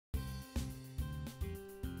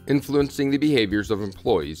Influencing the behaviors of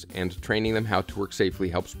employees and training them how to work safely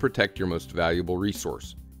helps protect your most valuable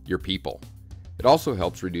resource, your people. It also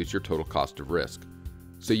helps reduce your total cost of risk.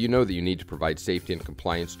 So you know that you need to provide safety and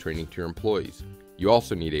compliance training to your employees. You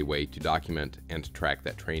also need a way to document and track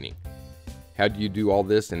that training. How do you do all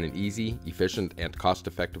this in an easy, efficient, and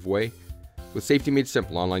cost-effective way? With Safety Made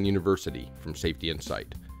Simple Online University from Safety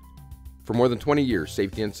Insight. For more than 20 years,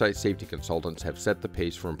 Safety Insight safety consultants have set the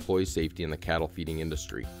pace for employee safety in the cattle feeding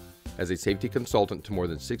industry. As a safety consultant to more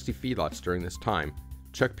than 60 feedlots during this time,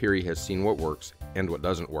 Chuck Peary has seen what works and what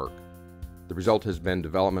doesn't work. The result has been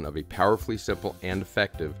development of a powerfully simple and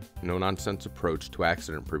effective, no-nonsense approach to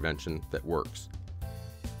accident prevention that works.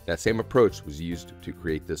 That same approach was used to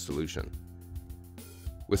create this solution.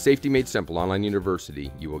 With Safety Made Simple Online University,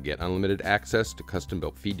 you will get unlimited access to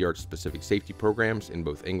custom-built Feedyard specific safety programs in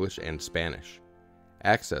both English and Spanish,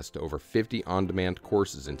 access to over 50 on-demand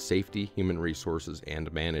courses in safety, human resources,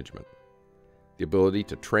 and management, the ability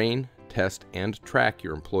to train, test, and track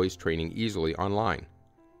your employees' training easily online.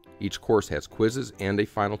 Each course has quizzes and a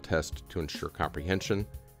final test to ensure comprehension,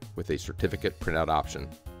 with a certificate printout option,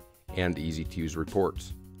 and easy-to-use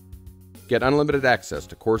reports. Get unlimited access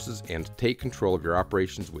to courses and take control of your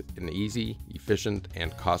operations with an easy, efficient,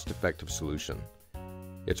 and cost-effective solution.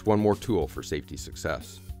 It's one more tool for safety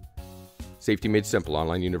success. Safety Made Simple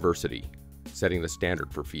Online University, setting the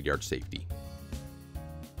standard for Feedyard safety.